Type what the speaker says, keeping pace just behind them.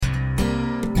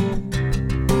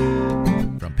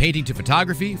painting to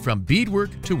photography, from beadwork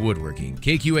to woodworking,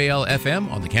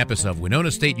 KQAL-FM on the campus of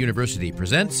Winona State University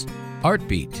presents Art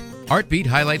Beat. Art Beat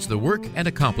highlights the work and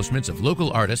accomplishments of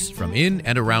local artists from in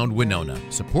and around Winona.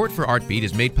 Support for Art Beat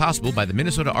is made possible by the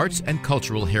Minnesota Arts and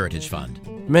Cultural Heritage Fund.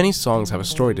 Many songs have a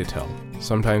story to tell.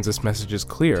 Sometimes this message is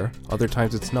clear, other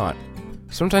times it's not.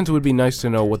 Sometimes it would be nice to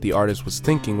know what the artist was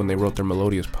thinking when they wrote their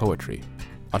melodious poetry.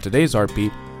 On today's Art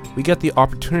Beat, we get the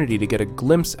opportunity to get a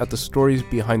glimpse at the stories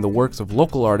behind the works of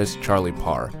local artist Charlie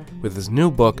Parr, with his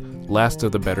new book, Last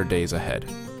of the Better Days Ahead.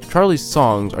 Charlie's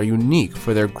songs are unique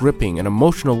for their gripping and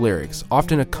emotional lyrics,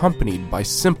 often accompanied by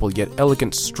simple yet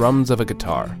elegant strums of a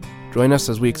guitar. Join us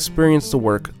as we experience the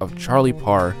work of Charlie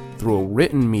Parr through a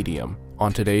written medium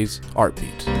on today's Art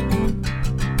Beat.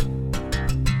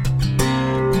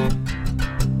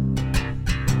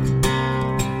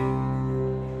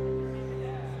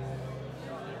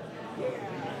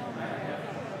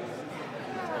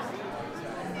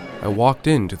 I walked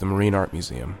into the Marine Art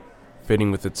Museum. Fitting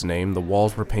with its name, the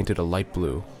walls were painted a light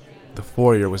blue. The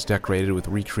foyer was decorated with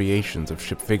recreations of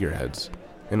ship figureheads,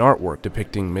 and artwork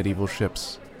depicting medieval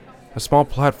ships. A small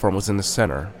platform was in the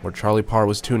center, where Charlie Parr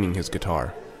was tuning his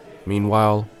guitar.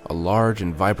 Meanwhile, a large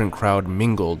and vibrant crowd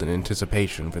mingled in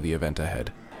anticipation for the event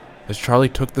ahead. As Charlie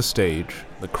took the stage,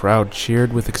 the crowd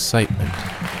cheered with excitement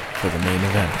for the main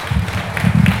event.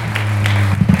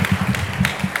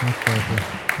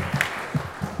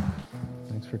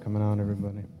 Thanks for coming out,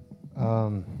 everybody.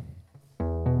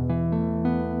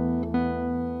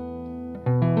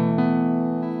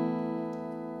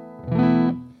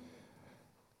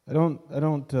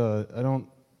 I don't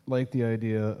like the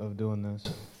idea of doing this.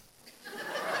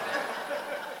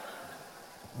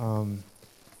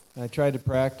 I tried to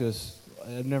practice.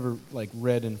 I've never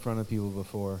read in front of people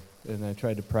before, and I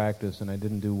tried to practice, and I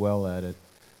didn't do well at it.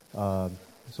 So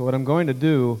what I'm going to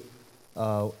do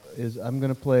is I'm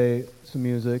going to play some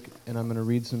music, and I'm going to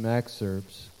read some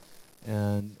excerpts,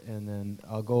 and then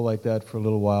I'll go like that for a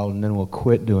little while, and then we'll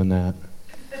quit doing that.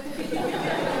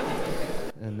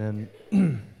 And then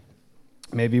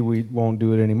maybe we won't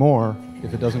do it anymore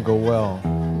if it doesn't go well.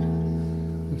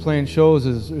 Playing shows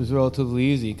is relatively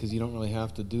easy because you don't really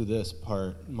have to do this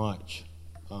part much.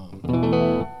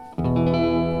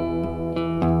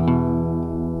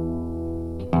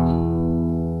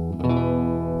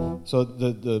 So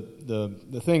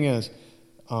the thing is,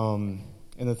 and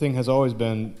the thing has always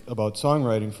been about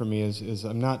songwriting for me is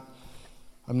I'm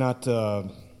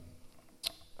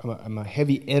a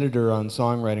heavy editor on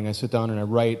songwriting. I sit down and I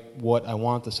write what I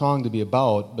want the song to be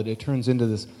about, but it turns into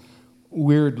this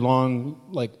weird, long,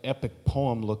 epic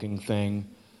poem-looking thing,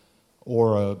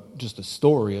 or just a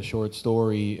story, a short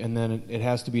story, and then it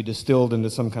has to be distilled into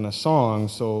some kind of song.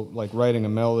 So, writing a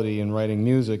melody and writing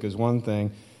music is one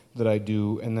thing that I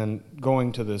do, and then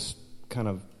going to this kind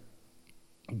of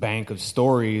bank of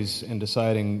stories and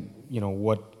deciding,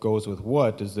 what goes with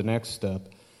what is the next step.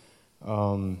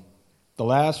 The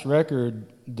last record,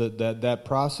 that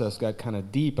process got kind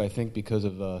of deep, I think, because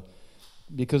of the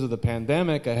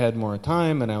pandemic. I had more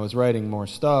time, and I was writing more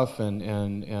stuff, and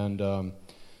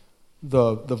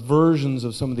the versions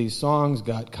of some of these songs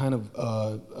got kind of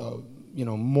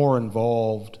more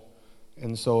involved.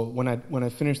 And so when I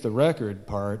finished the record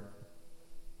part,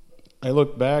 I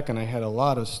looked back and I had a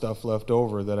lot of stuff left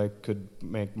over that I could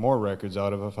make more records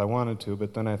out of if I wanted to.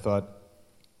 But then I thought,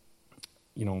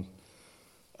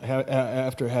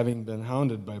 after having been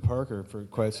hounded by Parker for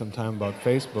quite some time about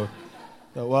Facebook,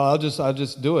 well, I'll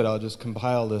just do it. I'll just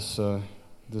compile this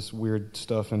weird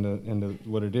stuff into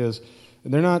what it is.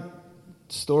 And they're not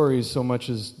stories so much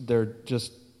as they're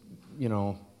just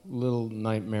little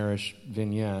nightmarish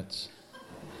vignettes.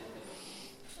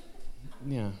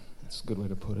 Yeah, that's a good way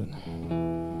to put it.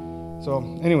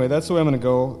 So anyway, that's the way I'm going to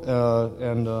go.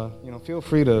 And feel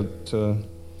free to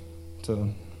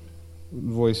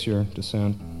voice your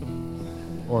dissent,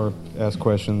 or ask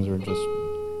questions, or just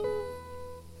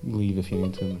leave if you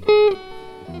need to.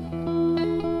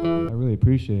 I really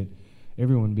appreciate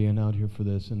everyone being out here for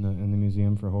this, and the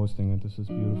museum for hosting it. This is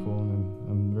beautiful, and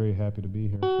I'm very happy to be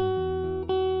here.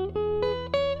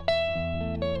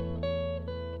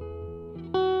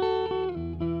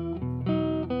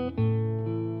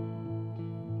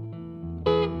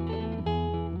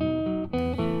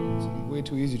 It's way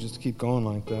too easy just to keep going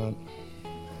like that.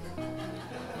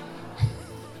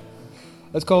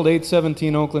 That's called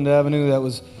 817 Oakland Avenue. That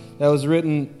was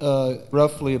written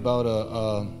roughly about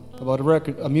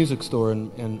a music store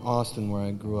in Austin, where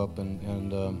I grew up,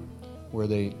 and where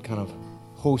they kind of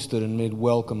hosted and made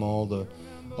welcome all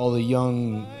the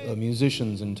young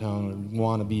musicians in town, or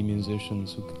wannabe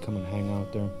musicians who could come and hang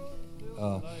out there.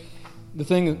 The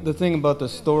thing about the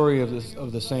story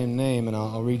of the same name, and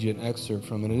I'll read you an excerpt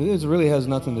from it. It really has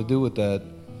nothing to do with that.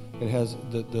 It has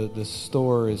the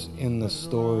store is in the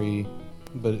story,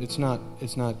 but it's not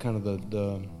kind of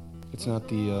the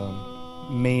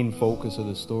main focus of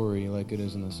the story like it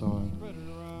is in the song.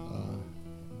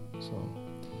 So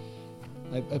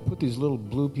I put these little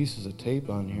blue pieces of tape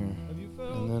on here,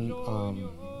 and then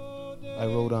I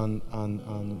wrote on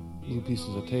the blue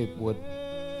pieces of tape what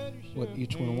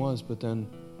each one was, but then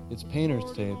it's painter's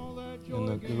tape, and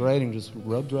the writing just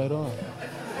rubbed right off.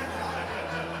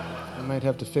 I might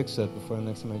have to fix that before the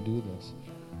next time I do this.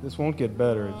 This won't get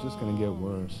better, it's just going to get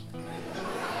worse.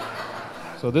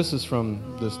 So this is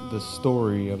from the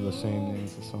story of the same name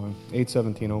as the song,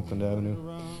 817 Oakland Avenue,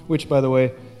 which, by the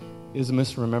way, is a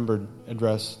misremembered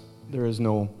address. There is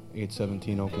no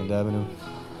 817 Oakland Avenue.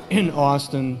 In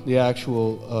Austin, the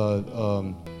actual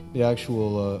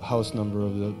house number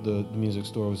of the music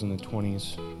store was in the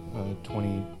 20s,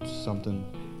 20-something.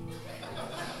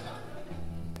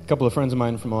 A couple of friends of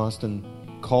mine from Austin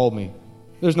called me.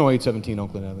 There's no 817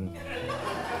 Oakland Avenue.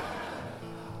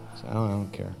 So I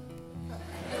don't care.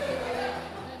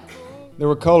 There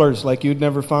were colors like you'd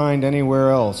never find anywhere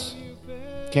else.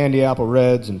 Candy apple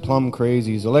reds and plum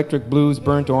crazies, electric blues,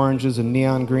 burnt oranges, and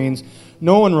neon greens.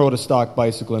 No one rode a stock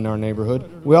bicycle in our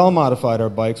neighborhood. We all modified our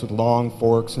bikes with long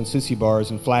forks and sissy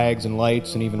bars and flags and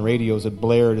lights and even radios that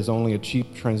blared as only a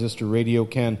cheap transistor radio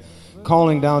can,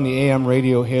 calling down the AM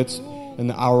radio hits and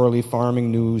the hourly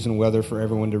farming news and weather for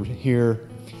everyone to hear,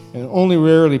 and only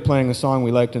rarely playing a song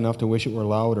we liked enough to wish it were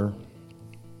louder.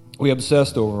 We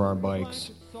obsessed over our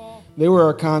bikes. They were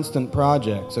our constant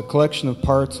projects, a collection of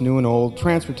parts, new and old,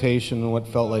 transportation, and what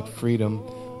felt like freedom.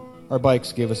 Our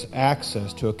bikes gave us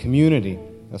access to a community,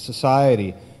 a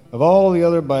society, of all the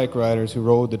other bike riders who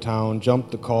rode the town,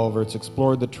 jumped the culverts,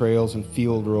 explored the trails and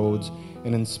field roads,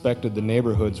 and inspected the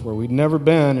neighborhoods where we'd never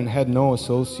been and had no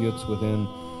associates within.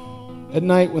 At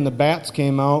night, when the bats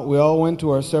came out, we all went to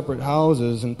our separate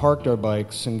houses and parked our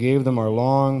bikes and gave them our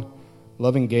long,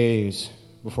 loving gaze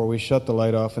before we shut the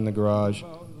light off in the garage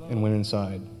and went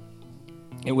inside.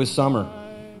 It was summer,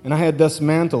 and I had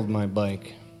dismantled my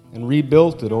bike and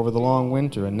rebuilt it over the long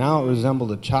winter, and now it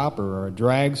resembled a chopper or a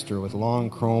dragster with long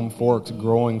chrome forks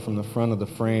growing from the front of the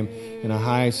frame and a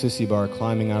high sissy bar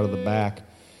climbing out of the back.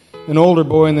 An older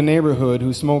boy in the neighborhood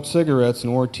who smoked cigarettes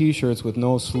and wore T-shirts with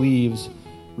no sleeves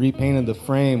repainted the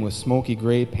frame with smoky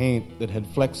gray paint that had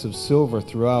flecks of silver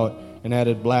throughout and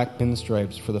added black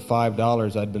pinstripes for the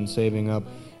 $5 I'd been saving up,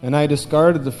 and I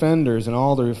discarded the fenders and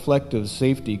all the reflective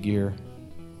safety gear.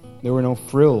 There were no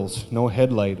frills, no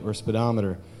headlight or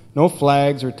speedometer, no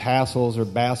flags or tassels or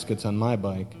baskets on my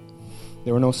bike.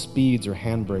 There were no speeds or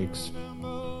handbrakes.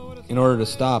 In order to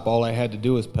stop, all I had to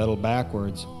do was pedal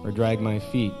backwards or drag my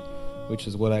feet, which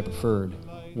is what I preferred,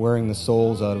 wearing the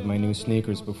soles out of my new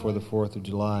sneakers before the 4th of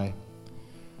July.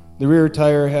 The rear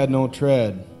tire had no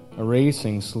tread, a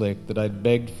racing slick that I'd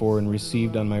begged for and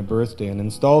received on my birthday and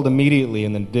installed immediately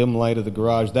in the dim light of the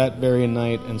garage that very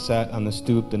night and sat on the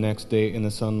stoop the next day in the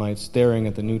sunlight staring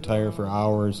at the new tire for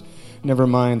hours, never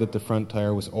mind that the front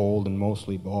tire was old and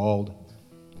mostly bald.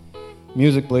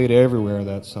 Music played everywhere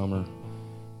that summer.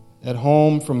 At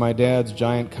home, from my dad's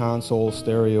giant console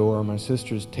stereo or my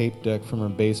sister's tape deck from her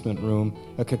basement room,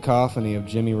 a cacophony of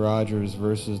Jimmy Rogers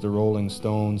versus the Rolling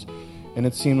Stones, and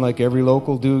it seemed like every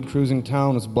local dude cruising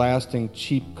town was blasting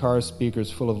cheap car speakers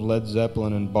full of Led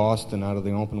Zeppelin and Boston out of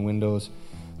the open windows.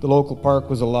 The local park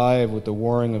was alive with the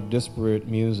warring of disparate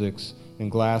musics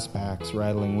and glass backs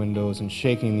rattling windows and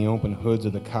shaking the open hoods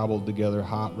of the cobbled-together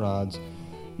hot rods,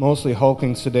 mostly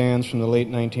hulking sedans from the late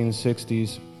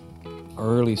 1960s or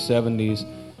early 70s,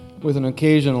 with an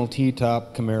occasional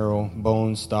T-top Camaro,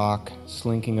 bone stock,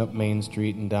 slinking up Main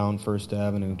Street and down First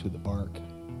Avenue to the park.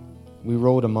 We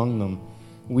rode among them,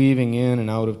 weaving in and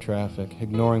out of traffic,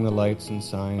 ignoring the lights and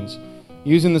signs,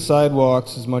 using the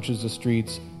sidewalks as much as the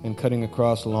streets, and cutting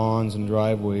across lawns and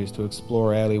driveways to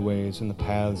explore alleyways and the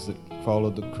paths that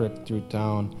followed the creek through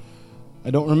town.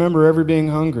 I don't remember ever being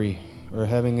hungry, or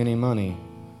having any money,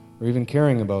 or even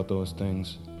caring about those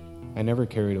things. I never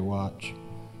carried a watch.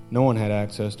 No one had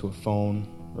access to a phone,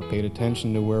 or paid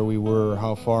attention to where we were or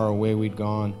how far away we'd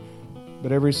gone.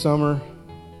 But every summer,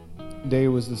 day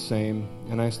was the same,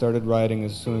 and I started riding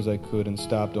as soon as I could and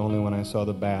stopped only when I saw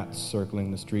the bats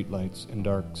circling the streetlights in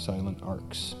dark, silent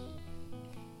arcs.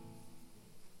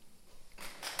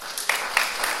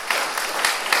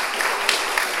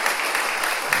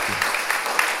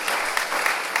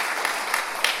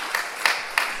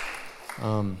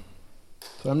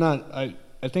 So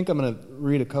I think I'm going to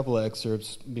read a couple of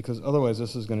excerpts because otherwise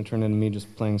this is going to turn into me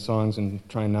just playing songs and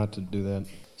trying not to do that.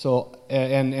 So,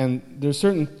 and there's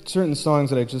certain songs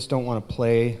that I just don't want to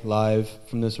play live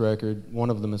from this record.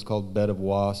 One of them is called Bed of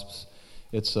Wasps.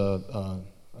 It's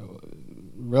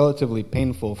relatively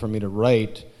painful for me to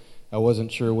write. I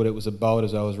wasn't sure what it was about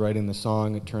as I was writing the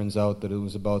song. It turns out that it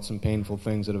was about some painful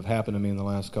things that have happened to me in the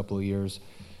last couple of years.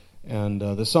 And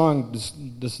the song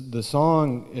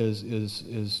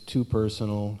is too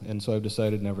personal, and so I've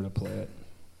decided never to play it.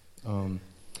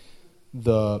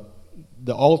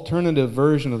 The alternative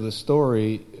version of the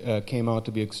story came out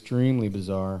to be extremely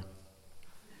bizarre,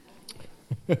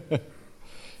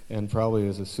 and probably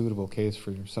is a suitable case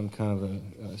for some kind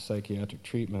of a psychiatric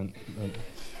treatment.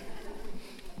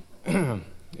 But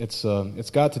it's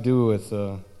got to do with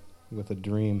a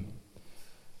dream.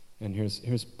 And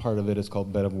here's part of it. It's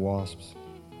called Bed of Wasps.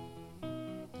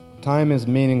 Time is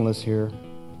meaningless here.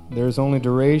 There is only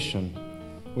duration,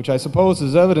 which I suppose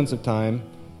is evidence of time,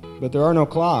 but there are no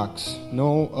clocks,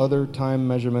 no other time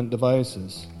measurement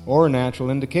devices, or natural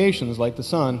indications like the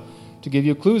sun to give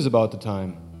you clues about the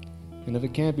time. And if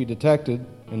it can't be detected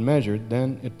and measured,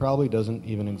 then it probably doesn't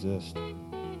even exist.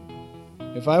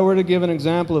 If I were to give an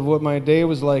example of what my day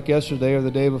was like yesterday or the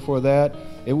day before that,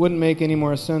 it wouldn't make any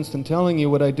more sense than telling you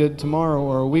what I did tomorrow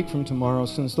or a week from tomorrow,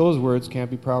 since those words can't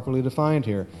be properly defined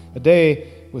here. A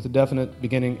day with a definite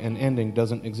beginning and ending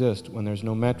doesn't exist when there's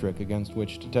no metric against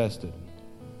which to test it.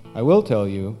 I will tell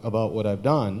you about what I've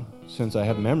done, since I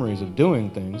have memories of doing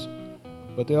things,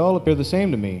 but they all appear the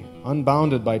same to me,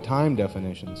 unbounded by time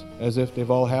definitions, as if they've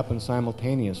all happened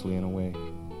simultaneously in a way.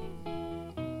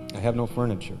 I have no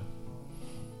furniture.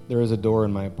 There is a door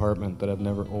in my apartment that I've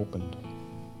never opened.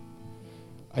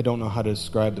 I don't know how to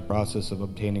describe the process of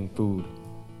obtaining food.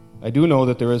 I do know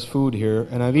that there is food here,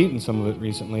 and I've eaten some of it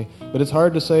recently, but it's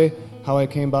hard to say how I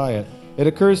came by it. It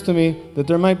occurs to me that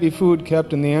there might be food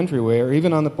kept in the entryway or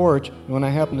even on the porch, and when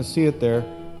I happen to see it there,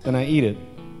 then I eat it.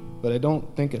 But I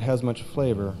don't think it has much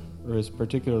flavor or is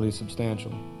particularly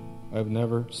substantial. I've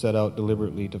never set out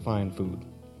deliberately to find food,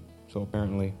 so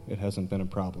apparently it hasn't been a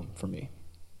problem for me.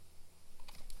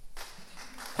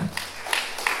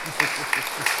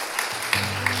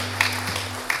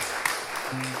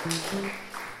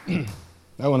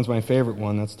 That one's my favorite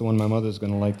one. That's the one my mother's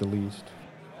going to like the least.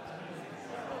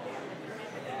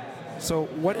 So,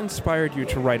 what inspired you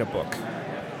to write a book?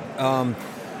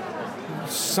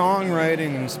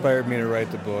 Songwriting inspired me to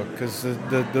write the book because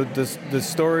the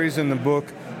stories in the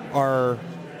book are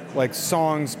like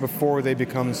songs before they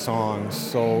become songs.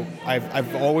 So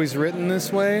I've always written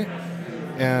this way,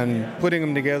 and putting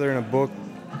them together in a book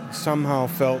somehow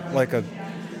felt like a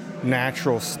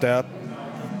natural step,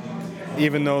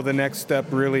 even though the next step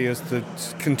really is to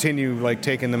continue like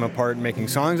taking them apart and making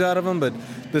songs out of them. But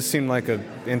this seemed like an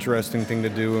interesting thing to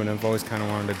do, and I've always kind of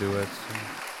wanted to do it. So.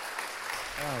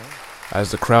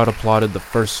 As the crowd applauded the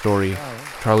first story,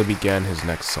 Charlie began his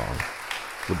next song,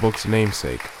 the book's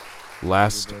namesake,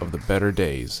 Last of the Better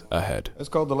Days Ahead. It's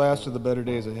called The Last of the Better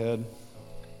Days Ahead,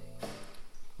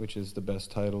 which is the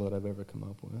best title that I've ever come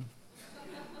up with.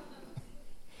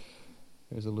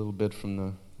 There's a little bit from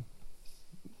the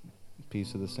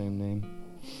piece of the same name.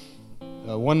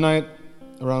 One night,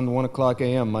 around 1 o'clock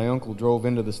a.m., my uncle drove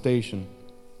into the station.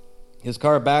 His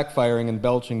car backfiring and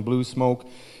belching blue smoke.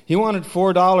 He wanted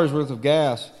 $4 worth of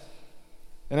gas.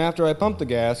 And after I pumped the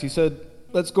gas, he said,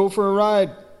 "Let's go for a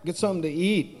ride, get something to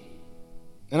eat."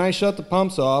 And I shut the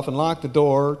pumps off and locked the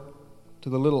door to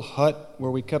the little hut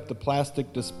where we kept the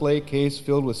plastic display case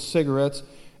filled with cigarettes,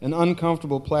 an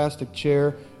uncomfortable plastic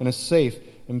chair, and a safe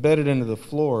embedded into the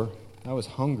floor. I was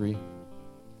hungry.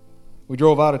 We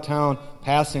drove out of town,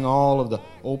 passing all of the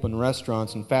open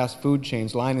restaurants and fast food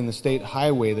chains lining the state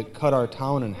highway that cut our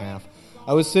town in half.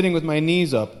 I was sitting with my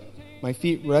knees up, my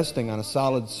feet resting on a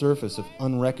solid surface of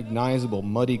unrecognizable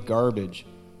muddy garbage,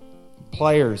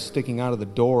 pliers sticking out of the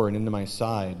door and into my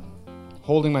side,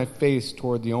 holding my face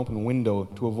toward the open window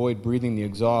to avoid breathing the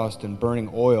exhaust and burning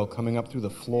oil coming up through the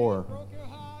floor.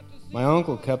 My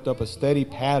uncle kept up a steady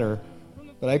patter,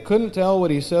 but I couldn't tell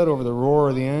what he said over the roar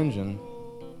of the engine.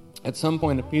 At some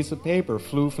point, a piece of paper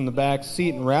flew from the back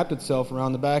seat and wrapped itself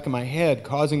around the back of my head,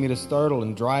 causing me to startle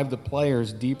and drive the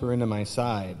pliers deeper into my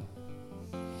side.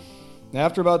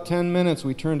 After about 10 minutes,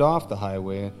 we turned off the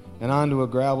highway and onto a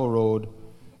gravel road,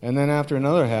 and then after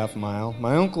another half mile,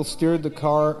 my uncle steered the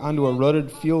car onto a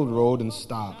rutted field road and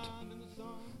stopped.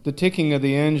 The ticking of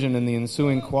the engine and the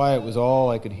ensuing quiet was all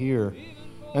I could hear,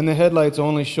 and the headlights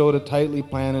only showed a tightly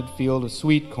planted field of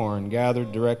sweet corn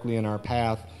gathered directly in our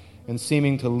path and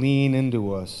seeming to lean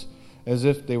into us, as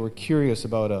if they were curious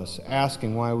about us,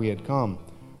 asking why we had come.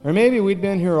 Or maybe we'd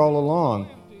been here all along,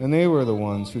 and they were the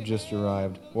ones who just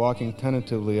arrived, walking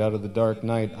tentatively out of the dark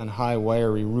night on high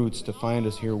wiry routes to find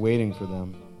us here waiting for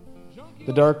them.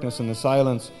 The darkness and the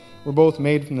silence were both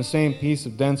made from the same piece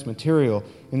of dense material,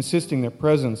 insisting their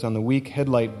presence on the weak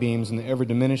headlight beams and the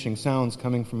ever-diminishing sounds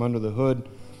coming from under the hood.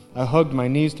 I hugged my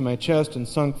knees to my chest and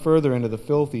sunk further into the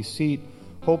filthy seat,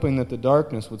 hoping that the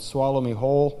darkness would swallow me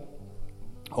whole,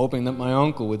 hoping that my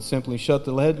uncle would simply shut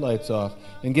the headlights off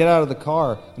and get out of the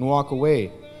car and walk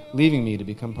away, leaving me to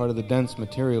become part of the dense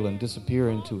material and disappear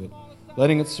into it,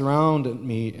 letting it surround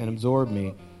me and absorb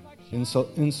me,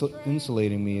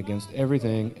 insulating me against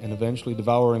everything and eventually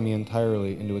devouring me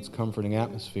entirely into its comforting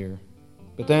atmosphere.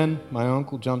 But then my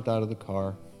uncle jumped out of the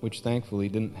car, which thankfully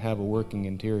didn't have a working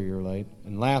interior light,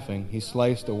 and laughing, he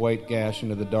sliced a white gash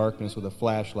into the darkness with a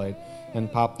flashlight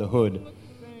and popped the hood,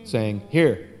 saying,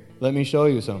 "Here, let me show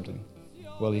you something,"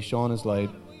 while he shone his light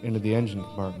into the engine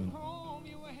compartment.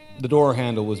 The door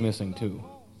handle was missing too,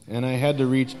 and I had to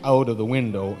reach out of the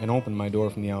window and open my door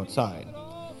from the outside.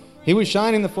 He was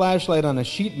shining the flashlight on a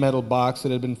sheet metal box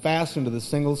that had been fastened to the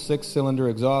single 6-cylinder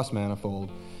exhaust manifold.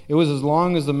 It was as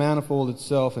long as the manifold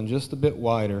itself and just a bit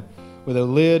wider, with a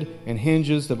lid and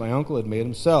hinges that my uncle had made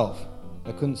himself.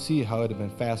 I couldn't see how it had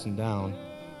been fastened down.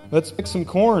 "Let's pick some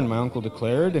corn," my uncle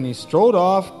declared, and he strode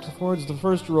off towards the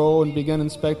first row and began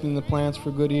inspecting the plants for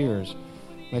good ears.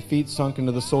 My feet sunk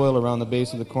into the soil around the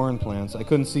base of the corn plants. I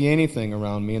couldn't see anything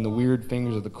around me, and the weird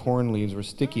fingers of the corn leaves were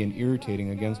sticky and irritating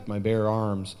against my bare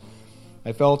arms.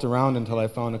 I felt around until I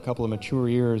found a couple of mature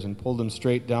ears and pulled them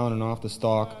straight down and off the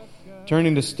stalk,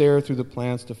 turning to stare through the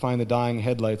plants to find the dying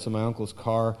headlights of my uncle's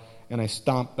car, and I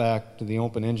stomped back to the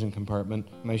open engine compartment,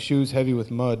 my shoes heavy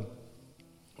with mud.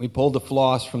 We pulled the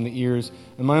floss from the ears,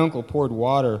 and my uncle poured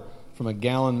water from a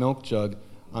gallon milk jug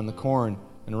on the corn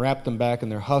and wrapped them back in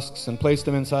their husks and placed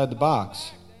them inside the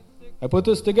box. "I put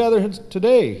this together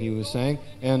today," he was saying,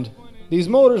 "and these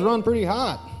motors run pretty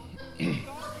hot."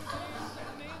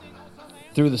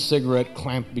 Threw the cigarette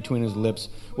clamped between his lips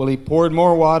while he poured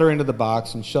more water into the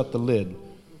box and shut the lid.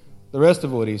 The rest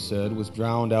of what he said was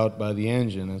drowned out by the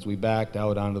engine as we backed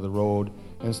out onto the road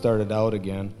and started out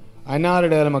again. I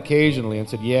nodded at him occasionally and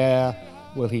said, "Yeah,"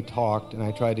 while he talked, and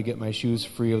I tried to get my shoes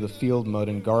free of the field mud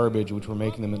and garbage, which were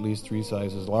making them at least 3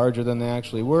 sizes larger than they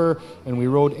actually were, and we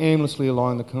rode aimlessly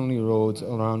along the county roads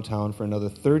around town for another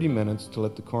 30 minutes to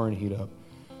let the corn heat up,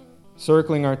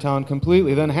 circling our town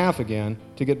completely, then half again,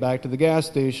 to get back to the gas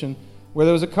station, where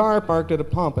there was a car parked at a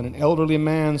pump and an elderly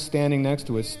man standing next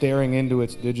to it, staring into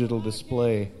its digital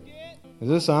display. "Is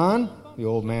this on?" the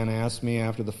old man asked me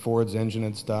after the Ford's engine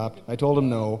had stopped. I told him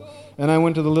no, and I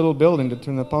went to the little building to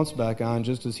turn the pumps back on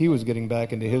just as he was getting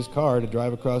back into his car to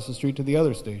drive across the street to the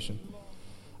other station.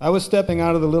 I was stepping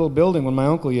out of the little building when my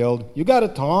uncle yelled, "You got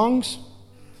it, tongs?"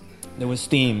 There was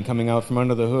steam coming out from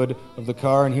under the hood of the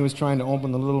car, and he was trying to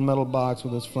open the little metal box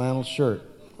with his flannel shirt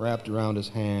wrapped around his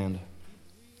hand.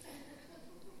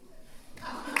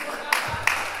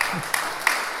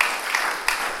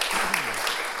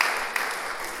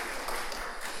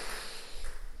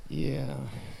 Yeah.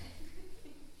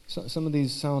 So, some of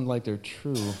these sound like they're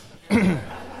true.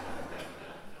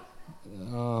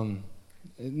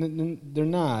 They're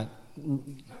not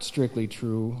strictly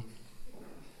true.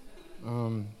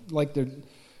 Like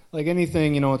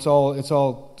anything, it's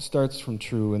all starts from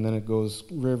true, and then it goes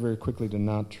very, very quickly to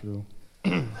not true.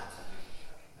 Here's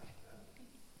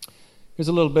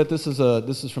a little bit. This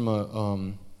is from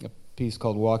a piece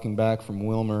called "Walking Back" from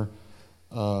Wilmer.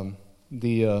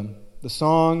 The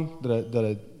song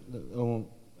that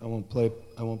I won't play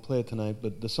it tonight,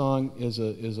 but the song is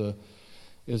a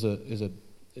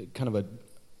kind of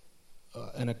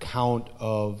an account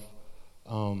of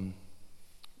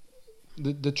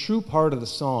the true part of the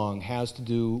song has to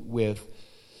do with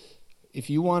if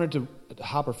you wanted to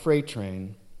hop a freight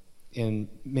train in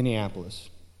Minneapolis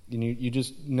and you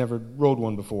just never rode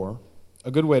one before.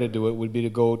 A good way to do it would be to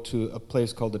go to a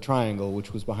place called the Triangle,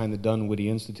 which was behind the Dunwoody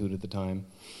Institute at the time.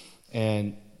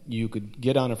 And you could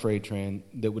get on a freight train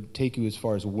that would take you as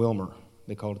far as Wilmer.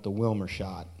 They called it the Wilmer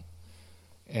Shot.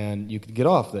 And you could get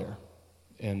off there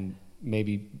and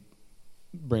maybe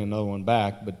bring another one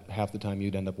back, but half the time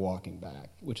you'd end up walking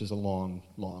back, which is a long,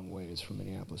 long ways from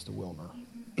Minneapolis to Wilmer.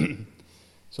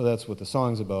 So that's what the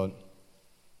song's about.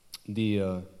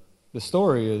 The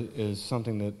story is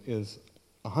something that is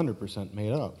 100%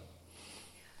 made up.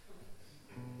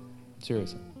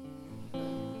 Seriously.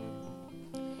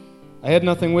 I had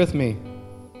nothing with me.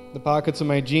 The pockets of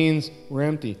my jeans were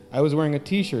empty. I was wearing a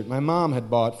T-shirt my mom had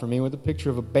bought for me with a picture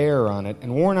of a bear on it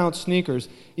and worn-out sneakers,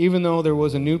 even though there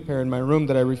was a new pair in my room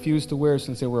that I refused to wear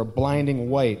since they were a blinding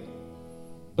white.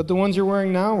 "But the ones you're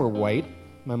wearing now are white,"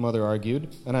 my mother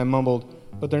argued, and I mumbled,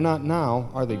 "But they're not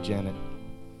now, are they, Janet?"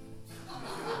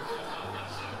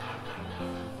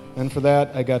 And for that,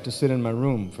 I got to sit in my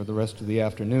room for the rest of the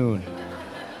afternoon.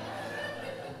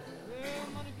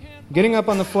 Getting up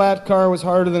on the flat car was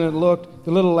harder than it looked.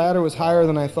 The little ladder was higher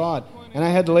than I thought, and I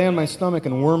had to lay on my stomach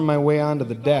and worm my way onto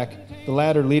the deck, the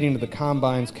ladder leading to the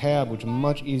Combine's cab, which was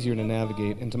much easier to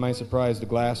navigate, and to my surprise, the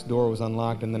glass door was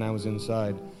unlocked and then I was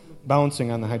inside. Bouncing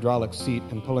on the hydraulic seat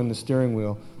and pulling the steering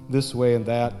wheel this way and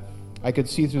that, I could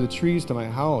see through the trees to my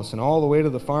house and all the way to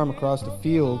the farm across the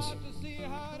fields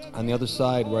on the other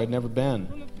side where I'd never been.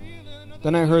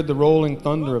 Then I heard the rolling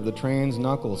thunder of the train's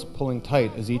knuckles pulling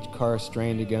tight as each car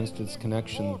strained against its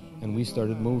connection, and we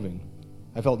started moving.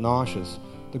 I felt nauseous.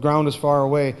 The ground was far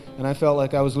away, and I felt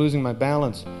like I was losing my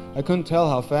balance. I couldn't tell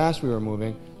how fast we were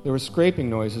moving. There were scraping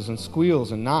noises and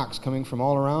squeals and knocks coming from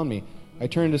all around me. I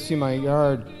turned to see my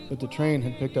yard, but the train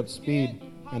had picked up speed,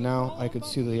 and now I could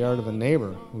see the yard of a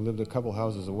neighbor who lived a couple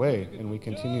houses away, and we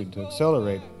continued to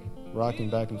accelerate,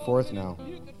 rocking back and forth now.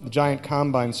 The giant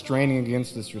Combine straining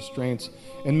against its restraints,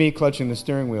 and me clutching the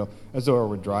steering wheel as though I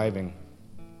were driving.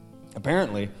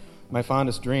 Apparently, my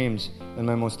fondest dreams and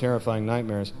my most terrifying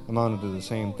nightmares amounted to the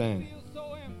same thing.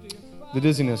 The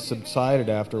dizziness subsided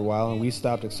after a while, and we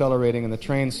stopped accelerating, and the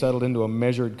train settled into a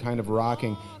measured kind of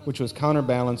rocking, which was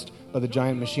counterbalanced by the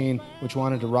giant machine, which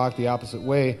wanted to rock the opposite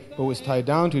way, but was tied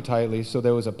down too tightly, so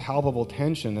there was a palpable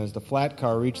tension as the flat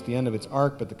car reached the end of its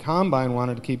arc, but the Combine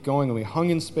wanted to keep going, and we hung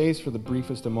in space for the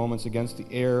briefest of moments against the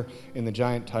air in the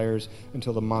giant tires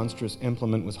until the monstrous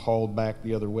implement was hauled back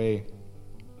the other way.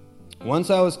 Once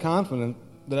I was confident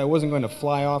that I wasn't going to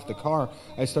fly off the car,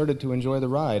 I started to enjoy the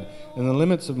ride, and the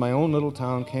limits of my own little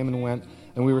town came and went,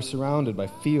 and we were surrounded by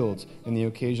fields and the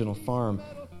occasional farm.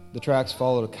 The tracks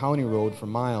followed a county road for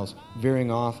miles,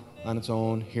 veering off on its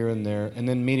own here and there, and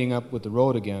then meeting up with the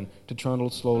road again to trundle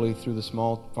slowly through the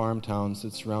small farm towns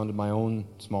that surrounded my own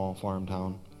small farm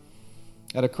town.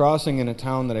 At a crossing in a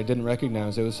town that I didn't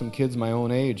recognize, there was some kids my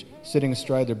own age, sitting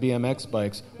astride their BMX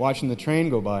bikes, watching the train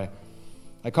go by.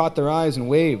 I caught their eyes and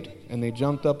waved, and they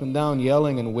jumped up and down,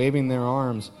 yelling and waving their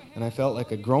arms, and I felt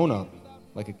like a grown-up,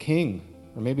 like a king,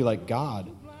 or maybe like God.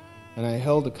 And I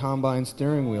held the Combine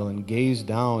steering wheel and gazed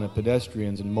down at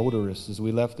pedestrians and motorists as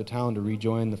we left the town to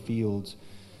rejoin the fields.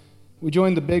 We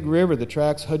joined the big river, the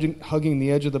tracks hugging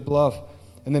the edge of the bluff,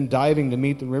 and then diving to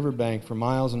meet the riverbank for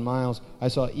miles and miles. I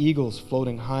saw eagles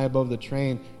floating high above the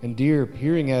train and deer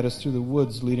peering at us through the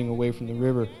woods leading away from the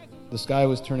river. The sky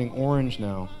was turning orange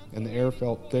now, and the air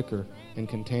felt thicker and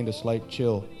contained a slight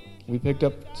chill. We picked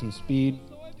up some speed,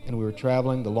 and we were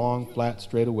traveling the long, flat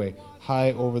straightaway,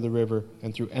 high over the river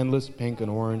and through endless pink and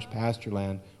orange pasture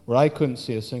land, where I couldn't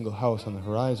see a single house on the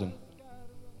horizon.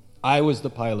 I was the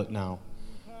pilot now,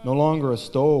 no longer a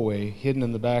stowaway hidden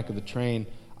in the back of the train.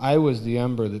 I was the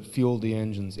ember that fueled the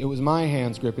engines. It was my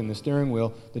hands gripping the steering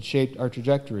wheel that shaped our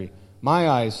trajectory. My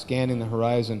eyes scanning the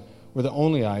horizon were the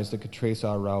only eyes that could trace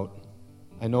our route.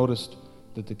 I noticed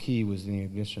that the key was in the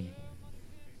ignition.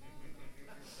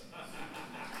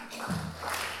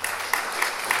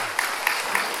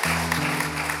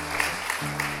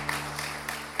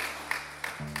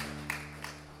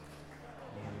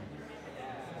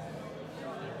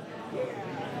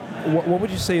 What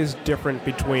would you say is different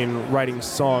between writing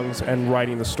songs and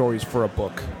writing the stories for a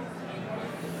book?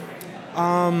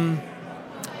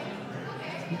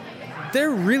 They're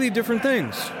really different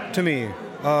things to me.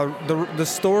 The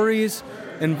stories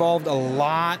involved a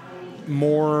lot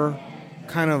more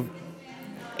kind of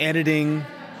editing.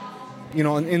 You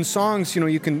know, in songs, you know,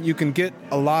 you can get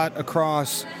a lot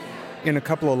across in a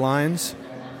couple of lines.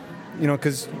 You know,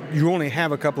 because you only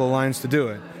have a couple of lines to do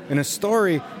it. In a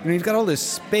story, you know, you've got all this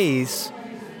space,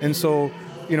 and so,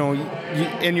 you know,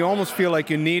 you almost feel like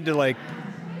you need to like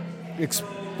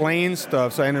explain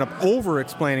stuff. So I ended up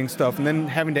over-explaining stuff, and then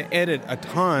having to edit a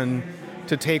ton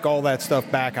to take all that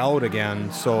stuff back out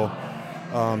again. So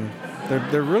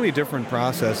they're really different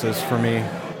processes for me.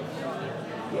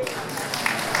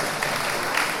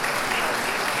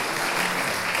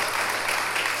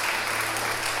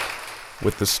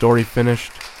 With the story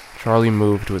finished, Charlie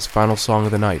moved to his final song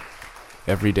of the night,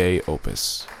 Everyday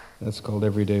Opus. That's called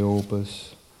Everyday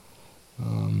Opus.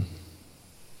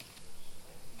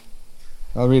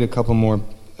 I'll read a couple more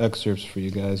excerpts for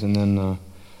you guys, and then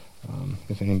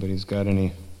if anybody's got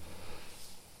any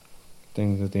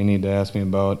things that they need to ask me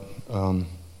about,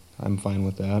 I'm fine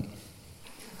with that.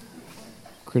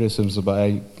 Criticisms about,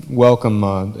 I welcome,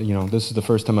 you know, this is the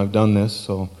first time I've done this,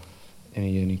 so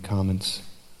any comments.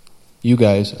 You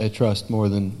guys, I trust more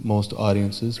than most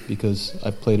audiences because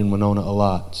I've played in Winona a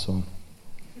lot, so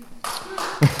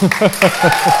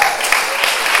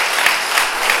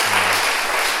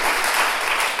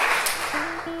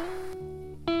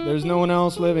There's no one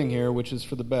else living here, which is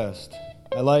for the best.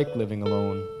 I like living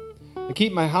alone. I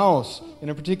keep my house in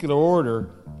a particular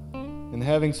order, and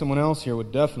having someone else here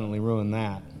would definitely ruin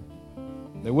that.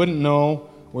 They wouldn't know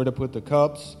where to put the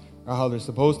cups or how they're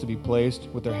supposed to be placed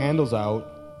with their handles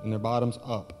out and their bottoms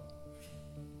up.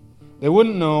 They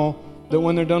wouldn't know that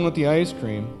when they're done with the ice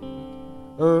cream,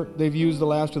 or they've used the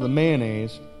last of the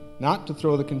mayonnaise, not to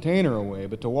throw the container away,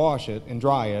 but to wash it and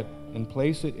dry it and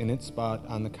place it in its spot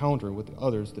on the counter with the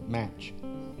others that match.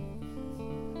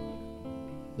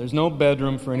 There's no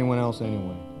bedroom for anyone else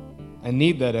anyway. I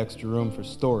need that extra room for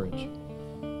storage.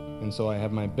 And so I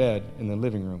have my bed in the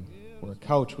living room, where a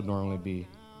couch would normally be,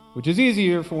 which is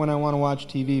easier for when I want to watch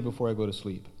TV before I go to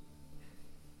sleep.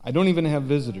 I don't even have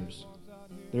visitors.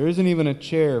 There isn't even a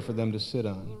chair for them to sit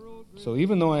on. So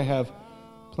even though I have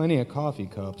plenty of coffee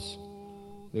cups,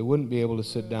 they wouldn't be able to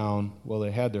sit down while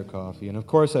they had their coffee. And of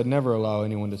course, I'd never allow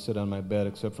anyone to sit on my bed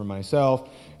except for myself.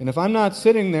 And if I'm not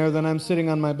sitting there, then I'm sitting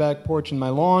on my back porch in my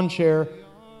lawn chair,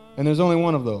 and there's only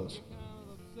one of those.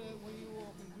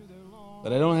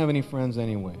 But I don't have any friends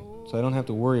anyway, so I don't have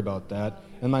to worry about that.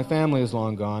 And my family is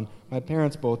long gone. My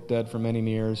parents both dead for many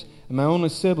years. And my only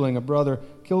sibling, a brother,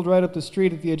 killed right up the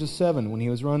street at the age of 7 when he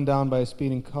was run down by a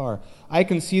speeding car. I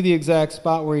can see the exact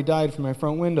spot where he died from my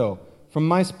front window. From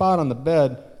my spot on the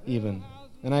bed, even.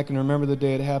 And I can remember the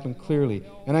day it happened clearly.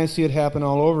 And I see it happen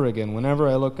all over again whenever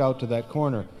I look out to that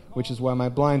corner, which is why my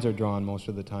blinds are drawn most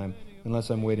of the time,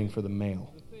 unless I'm waiting for the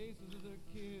mail.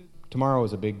 Tomorrow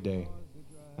is a big day.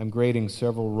 I'm grading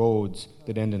several roads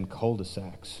that end in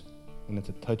cul-de-sacs, and it's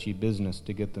a touchy business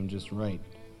to get them just right.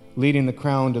 Leading the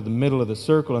crown to the middle of the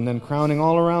circle and then crowning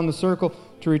all around the circle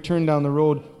to return down the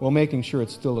road while making sure it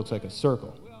still looks like a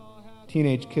circle.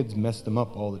 Teenage kids mess them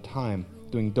up all the time,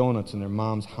 doing donuts in their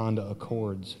mom's Honda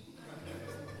Accords.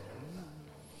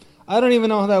 I don't even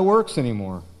know how that works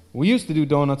anymore. We used to do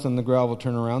donuts on the gravel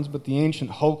turnarounds, but the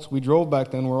ancient hulks we drove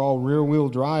back then were all rear-wheel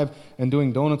drive, and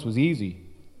doing donuts was easy.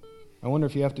 I wonder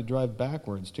if you have to drive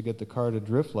backwards to get the car to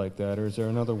drift like that, or is there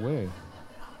another way?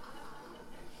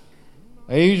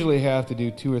 I usually have to do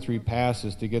 2 or 3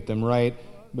 passes to get them right,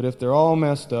 but if they're all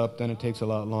messed up, then it takes a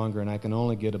lot longer, and I can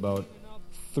only get about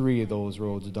 3 of those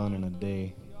roads done in a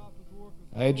day.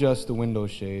 I adjust the window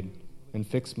shade and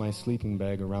fix my sleeping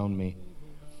bag around me.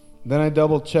 Then I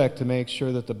double-check to make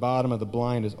sure that the bottom of the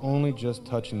blind is only just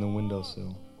touching the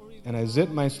windowsill. And I zip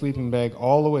my sleeping bag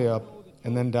all the way up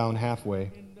and then down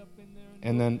halfway,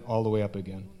 and then all the way up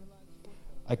again.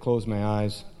 I close my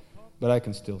eyes, but I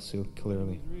can still see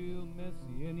clearly.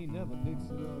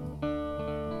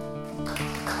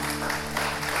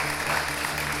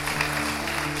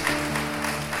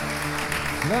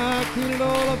 I clean it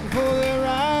all up before they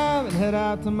arrive and head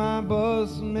out to my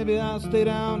bus. And maybe I'll stay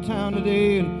downtown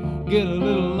today and get a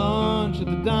little lunch at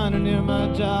the diner near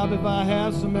my job if I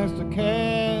have some extra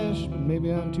cash. But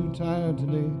maybe I'm too tired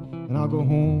today and I'll go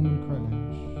home and crash.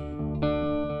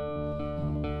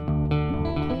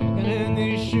 And in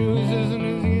these shoes isn't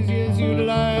as easy as you'd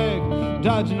like,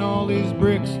 dodging all these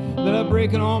bricks that are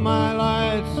breaking all my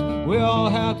lights. We all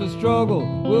have to struggle,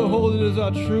 we'll hold it as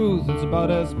our truth. It's about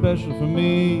as special for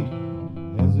me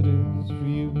as it is for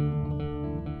you.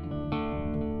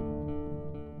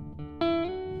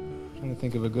 Trying to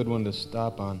think of a good one to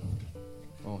stop on.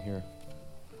 Oh, here.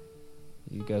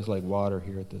 You guys like water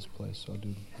here at this place, so I'll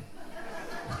do.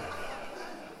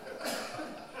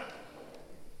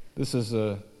 This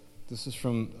is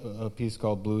from a piece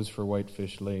called Blues for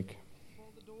Whitefish Lake.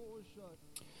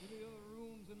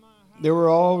 There were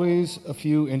always a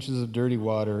few inches of dirty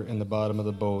water in the bottom of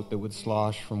the boat that would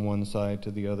slosh from one side to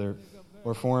the other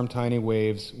or form tiny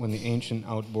waves when the ancient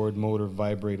outboard motor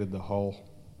vibrated the hull.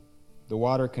 The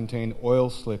water contained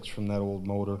oil slicks from that old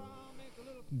motor,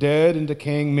 dead and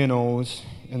decaying minnows,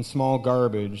 and small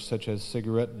garbage such as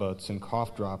cigarette butts and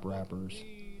cough drop wrappers.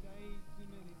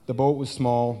 The boat was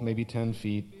small, maybe 10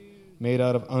 feet, made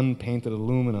out of unpainted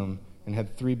aluminum, and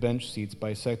had 3 bench seats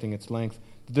bisecting its length.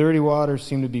 The dirty water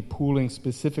seemed to be pooling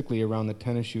specifically around the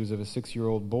tennis shoes of a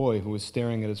 6-year-old boy who was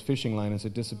staring at his fishing line as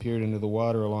it disappeared into the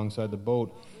water alongside the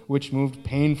boat, which moved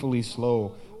painfully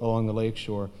slow along the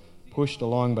lakeshore, pushed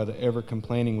along by the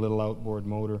ever-complaining little outboard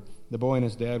motor. The boy and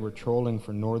his dad were trolling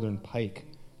for northern pike.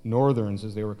 Northerns,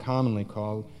 as they were commonly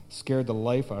called, scared the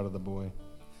life out of the boy,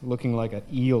 looking like an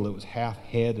eel that was half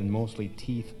head and mostly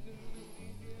teeth.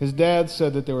 His dad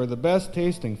said that they were the best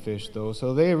tasting fish, though,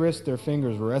 so they risked their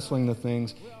fingers wrestling the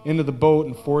things into the boat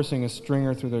and forcing a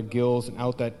stringer through their gills and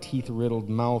out that teeth-riddled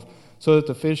mouth so that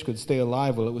the fish could stay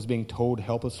alive while it was being towed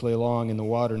helplessly along in the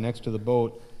water next to the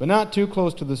boat, but not too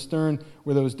close to the stern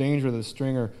where there was danger of the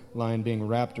stringer line being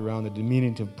wrapped around the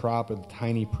diminutive prop of the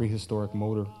tiny prehistoric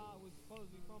motor.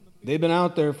 They'd been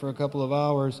out there for a couple of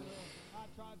hours,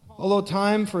 although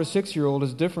time for a 6-year-old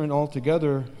is different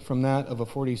altogether from that of a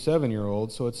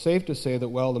 47-year-old, so it's safe to say that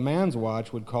while the man's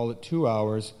watch would call it 2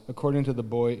 hours, according to the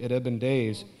boy, it had been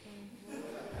days,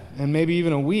 and maybe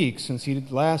even a week since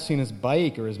he'd last seen his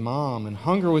bike or his mom, and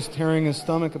hunger was tearing his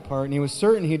stomach apart, and he was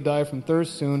certain he'd die from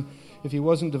thirst soon if he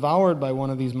wasn't devoured by one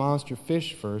of these monster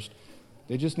fish first.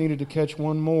 They just needed to catch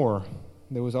one more.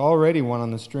 There was already one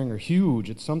on the stringer, huge.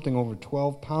 It's something over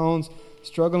 12 pounds,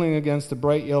 struggling against the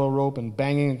bright yellow rope and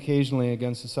banging occasionally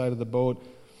against the side of the boat.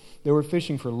 They were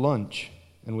fishing for lunch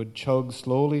and would chug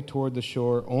slowly toward the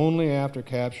shore only after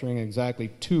capturing exactly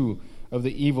 2 of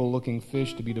the evil-looking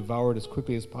fish to be devoured as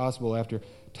quickly as possible after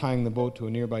tying the boat to a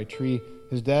nearby tree.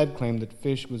 His dad claimed that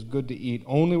fish was good to eat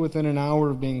only within an hour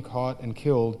of being caught and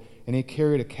killed, and he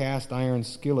carried a cast-iron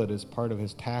skillet as part of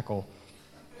his tackle,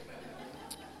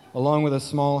 along with a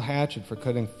small hatchet for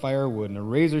cutting firewood and a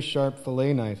razor-sharp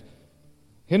fillet knife.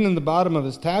 Hidden in the bottom of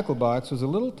his tackle box was a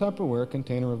little Tupperware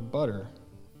container of butter,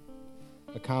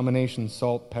 a combination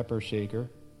salt-pepper shaker,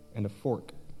 and a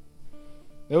fork.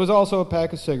 There was also a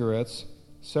pack of cigarettes,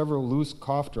 several loose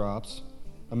cough drops,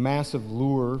 a massive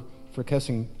lure for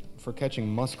catching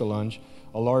muskellunge,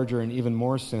 a larger and even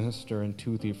more sinister and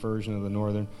toothy version of the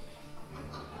northern,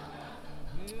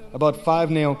 about 5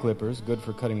 nail clippers, good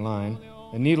for cutting line,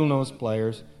 a needle-nose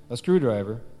pliers, a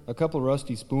screwdriver, a couple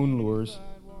rusty spoon lures,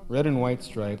 red and white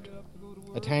striped,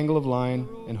 a tangle of line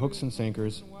and hooks and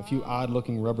sinkers, a few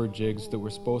odd-looking rubber jigs that were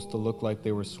supposed to look like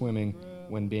they were swimming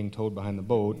when being towed behind the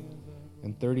boat,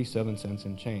 and 37 cents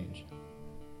in change.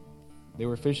 They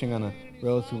were fishing on a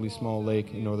relatively small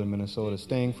lake in northern Minnesota,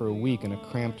 staying for a week in a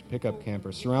cramped pickup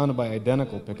camper, surrounded by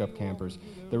identical pickup campers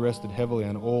that rested heavily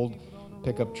on old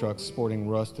pickup trucks sporting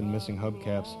rust and missing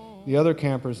hubcaps. The other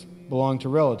campers belonged to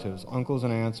relatives, uncles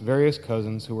and aunts, various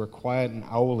cousins who were quiet and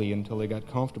owly until they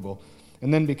got comfortable,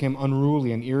 and then became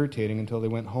unruly and irritating until they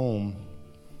went home.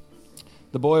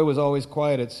 The boy was always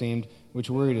quiet, it seemed, which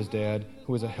worried his dad,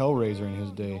 who was a hellraiser in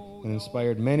his day and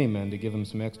inspired many men to give him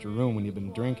some extra room when he'd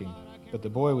been drinking. But the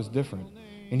boy was different,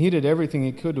 and he did everything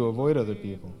he could to avoid other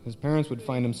people. His parents would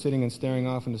find him sitting and staring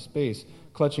off into space,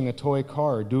 clutching a toy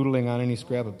car, doodling on any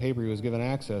scrap of paper he was given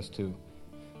access to.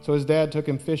 So his dad took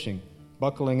him fishing,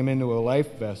 buckling him into a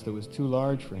life vest that was too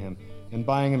large for him, and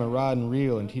buying him a rod and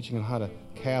reel and teaching him how to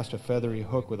cast a feathery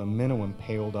hook with a minnow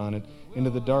impaled on it into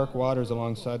the dark waters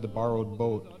alongside the borrowed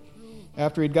boat.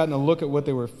 After he'd gotten a look at what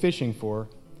they were fishing for,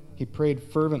 he prayed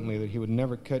fervently that he would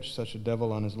never catch such a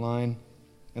devil on his line,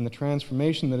 and the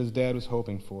transformation that his dad was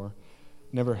hoping for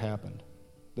never happened.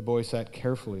 The boy sat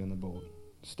carefully in the boat,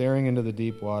 staring into the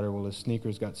deep water while his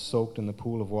sneakers got soaked in the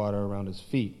pool of water around his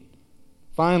feet.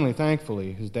 Finally,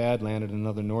 thankfully, his dad landed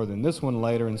another northern, this one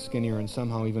lighter and skinnier and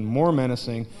somehow even more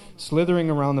menacing, slithering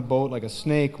around the boat like a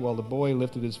snake while the boy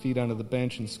lifted his feet onto the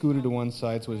bench and scooted to one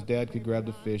side so his dad could grab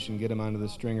the fish and get him onto the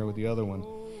stringer with the other one.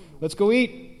 "Let's go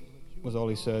eat," was all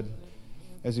he said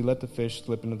as he let the fish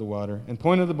slip into the water and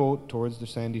pointed the boat towards the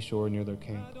sandy shore near their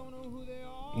camp.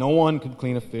 No one could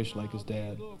clean a fish like his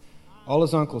dad. All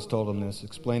his uncles told him this,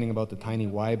 explaining about the tiny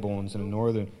Y bones in a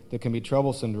northern that can be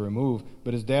troublesome to remove,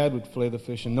 but his dad would fillet the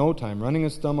fish in no time, running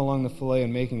his thumb along the fillet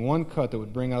and making one cut that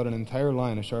would bring out an entire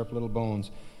line of sharp little bones.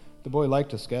 The boy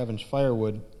liked to scavenge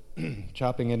firewood,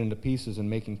 chopping it into pieces and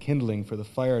making kindling for the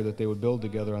fire that they would build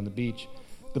together on the beach.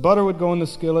 The butter would go in the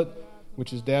skillet,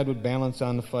 which his dad would balance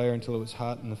on the fire until it was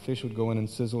hot, and the fish would go in and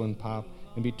sizzle and pop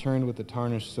and be turned with the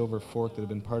tarnished silver fork that had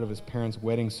been part of his parents'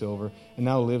 wedding silver and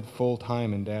now lived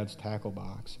full-time in Dad's tackle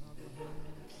box.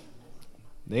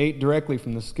 They ate directly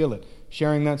from the skillet,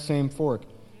 sharing that same fork,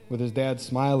 with his dad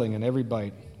smiling at every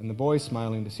bite, and the boy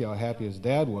smiling to see how happy his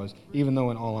dad was, even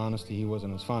though in all honesty he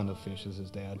wasn't as fond of fish as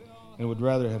his dad, and would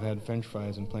rather have had French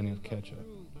fries and plenty of ketchup.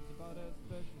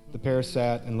 The pair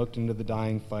sat and looked into the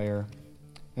dying fire,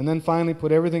 and then finally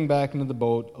put everything back into the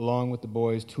boat along with the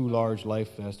boy's 2 large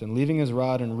life vests, and leaving his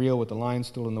rod and reel with the line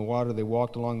still in the water, they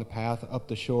walked along the path up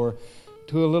the shore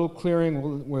to a little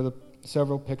clearing where the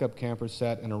several pickup campers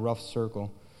sat in a rough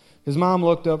circle. His mom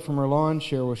looked up from her lawn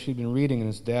chair where she'd been reading, and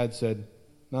his dad said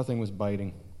nothing was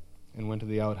biting, and went to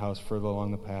the outhouse further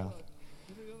along the path.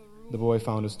 The boy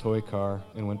found his toy car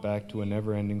and went back to a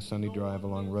never-ending Sunday drive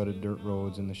along rutted dirt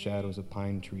roads in the shadows of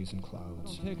pine trees and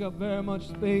clouds. Don't take up very much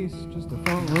space, just a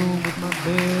front room with my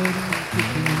bed and the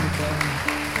kitchen in the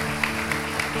back.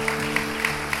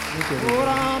 Lord,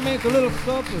 I'll make a little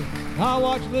supper. I'll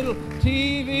watch a little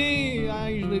TV. I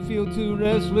usually feel too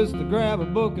restless to grab a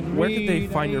book and read. Where could they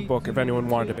find your book if anyone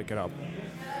wanted to pick it up?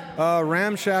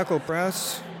 Ramshackle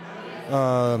Press.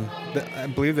 I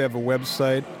believe they have a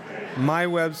website. My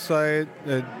website,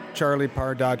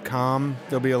 charlieparr.com.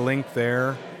 There'll be a link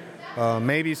there.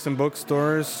 Maybe some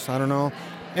bookstores. I don't know.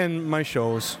 And my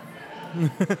shows.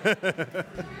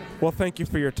 Well, thank you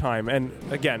for your time. And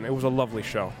again, it was a lovely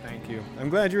show. Thank you.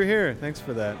 I'm glad you're here. Thanks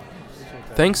for that.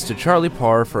 Thanks to Charlie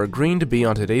Parr for agreeing to be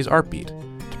on today's Art Beat.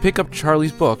 To pick up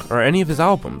Charlie's book or any of his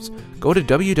albums, go to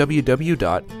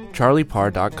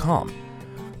www.charlieparr.com.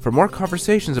 For more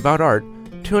conversations about art,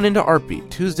 tune into Art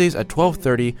Beat Tuesdays at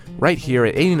 12:30 right here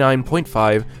at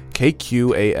 89.5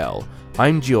 KQAL.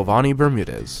 I'm Giovanni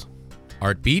Bermudez.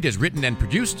 Art Beat is written and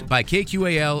produced by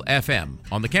KQAL-FM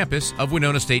on the campus of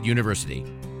Winona State University.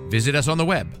 Visit us on the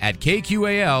web at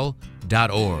kqal.org.